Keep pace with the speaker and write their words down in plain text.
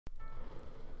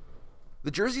The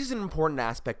jersey is an important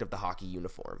aspect of the hockey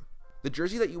uniform. The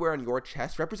jersey that you wear on your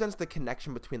chest represents the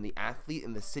connection between the athlete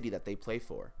and the city that they play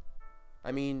for.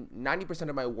 I mean, 90%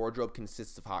 of my wardrobe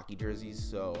consists of hockey jerseys,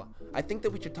 so I think that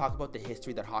we should talk about the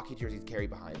history that hockey jerseys carry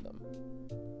behind them.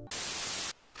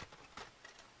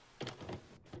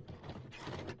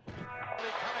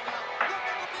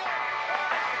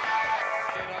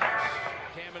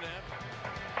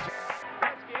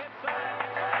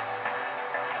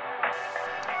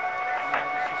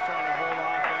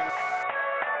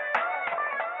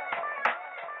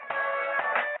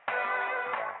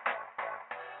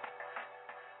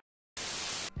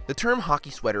 The term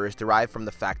hockey sweater is derived from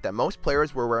the fact that most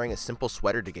players were wearing a simple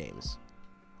sweater to games.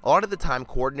 A lot of the time,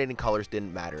 coordinating colors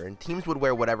didn't matter, and teams would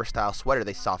wear whatever style sweater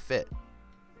they saw fit.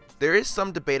 There is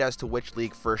some debate as to which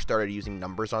league first started using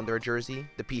numbers on their jersey,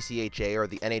 the PCHA or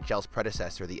the NHL's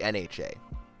predecessor, the NHA.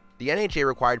 The NHA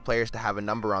required players to have a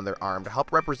number on their arm to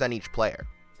help represent each player.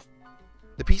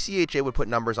 The PCHA would put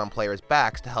numbers on players'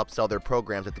 backs to help sell their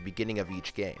programs at the beginning of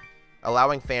each game,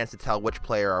 allowing fans to tell which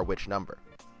player are which number.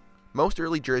 Most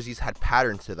early jerseys had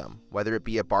patterns to them, whether it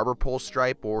be a barber pole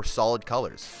stripe or solid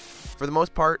colors. For the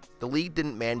most part, the league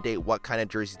didn't mandate what kind of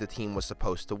jerseys the team was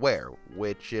supposed to wear,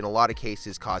 which in a lot of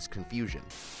cases caused confusion.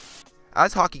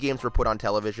 As hockey games were put on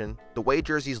television, the way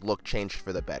jerseys looked changed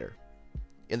for the better.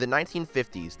 In the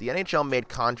 1950s, the NHL made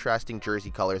contrasting jersey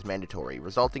colors mandatory,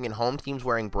 resulting in home teams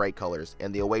wearing bright colors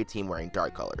and the away team wearing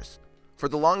dark colors. For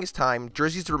the longest time,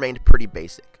 jerseys remained pretty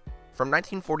basic. From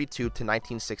 1942 to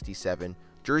 1967,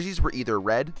 jerseys were either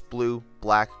red, blue,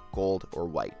 black, gold, or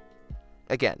white.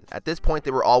 Again, at this point they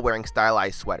were all wearing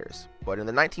stylized sweaters, but in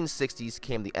the 1960s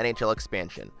came the NHL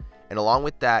expansion, and along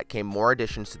with that came more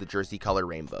additions to the jersey color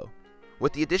rainbow.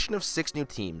 With the addition of 6 new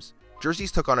teams,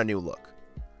 jerseys took on a new look.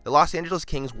 The Los Angeles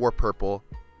Kings wore purple,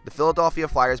 the Philadelphia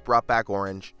Flyers brought back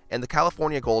orange, and the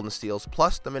California Golden Steels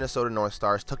plus the Minnesota North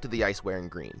Stars took to the ice wearing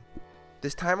green.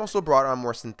 This time also brought on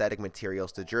more synthetic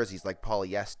materials to jerseys like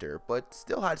polyester, but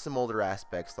still had some older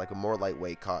aspects like a more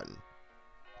lightweight cotton.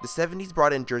 The 70s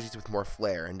brought in jerseys with more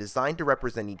flair and designed to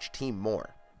represent each team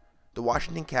more. The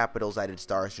Washington Capitals added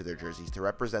stars to their jerseys to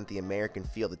represent the American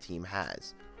feel the team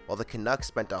has, while the Canucks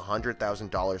spent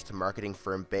 $100,000 to marketing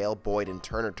firm Bale, Boyd, and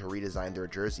Turner to redesign their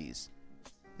jerseys.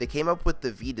 They came up with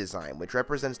the V design, which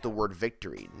represents the word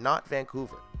victory, not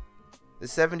Vancouver. The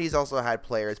 70s also had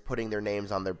players putting their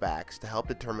names on their backs to help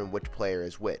determine which player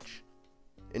is which.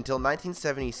 Until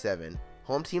 1977,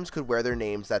 home teams could wear their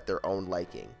names at their own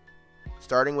liking.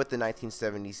 Starting with the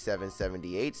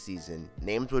 1977-78 season,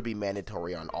 names would be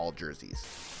mandatory on all jerseys.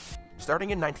 Starting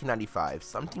in 1995,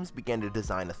 some teams began to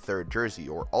design a third jersey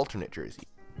or alternate jersey,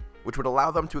 which would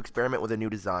allow them to experiment with a new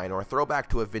design or throw back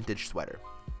to a vintage sweater.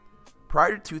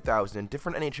 Prior to 2000,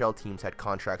 different NHL teams had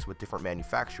contracts with different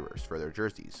manufacturers for their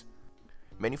jerseys.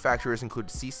 Manufacturers include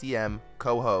CCM,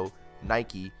 Koho,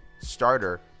 Nike,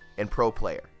 Starter, and Pro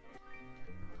Player.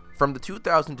 From the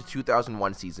 2000 to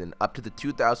 2001 season up to the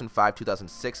 2005-2006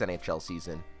 NHL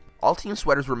season, all team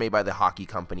sweaters were made by the hockey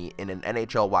company in an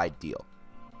NHL-wide deal.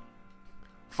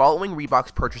 Following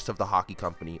Reebok's purchase of the hockey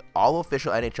company, all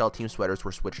official NHL team sweaters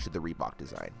were switched to the Reebok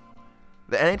design.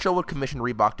 The NHL would commission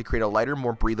Reebok to create a lighter,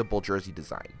 more breathable jersey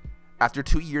design. After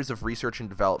 2 years of research and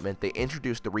development, they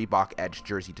introduced the Reebok Edge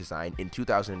jersey design in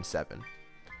 2007.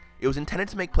 It was intended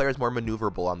to make players more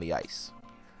maneuverable on the ice.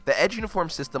 The Edge uniform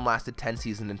system lasted 10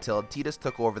 seasons until Adidas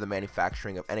took over the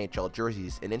manufacturing of NHL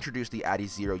jerseys and introduced the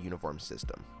Adizero uniform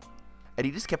system.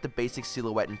 Adidas kept the basic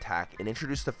silhouette intact and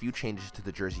introduced a few changes to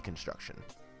the jersey construction.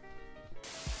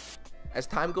 As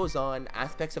time goes on,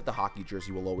 aspects of the hockey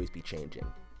jersey will always be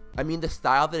changing. I mean, the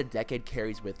style that a decade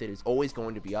carries with it is always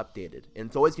going to be updated, and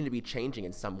it's always going to be changing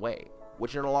in some way,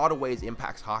 which in a lot of ways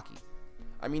impacts hockey.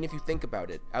 I mean, if you think about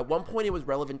it, at one point it was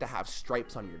relevant to have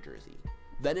stripes on your jersey.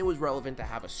 Then it was relevant to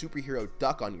have a superhero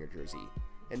duck on your jersey.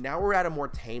 And now we're at a more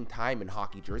tame time in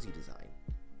hockey jersey design.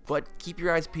 But keep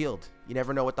your eyes peeled. You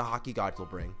never know what the hockey gods will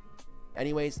bring.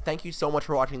 Anyways, thank you so much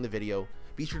for watching the video.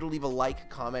 Be sure to leave a like,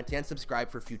 comment, and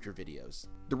subscribe for future videos.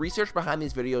 The research behind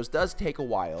these videos does take a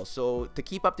while, so to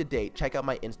keep up to date, check out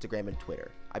my Instagram and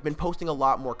Twitter. I've been posting a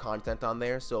lot more content on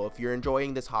there, so if you're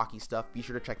enjoying this hockey stuff, be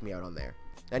sure to check me out on there.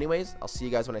 Anyways, I'll see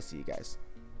you guys when I see you guys.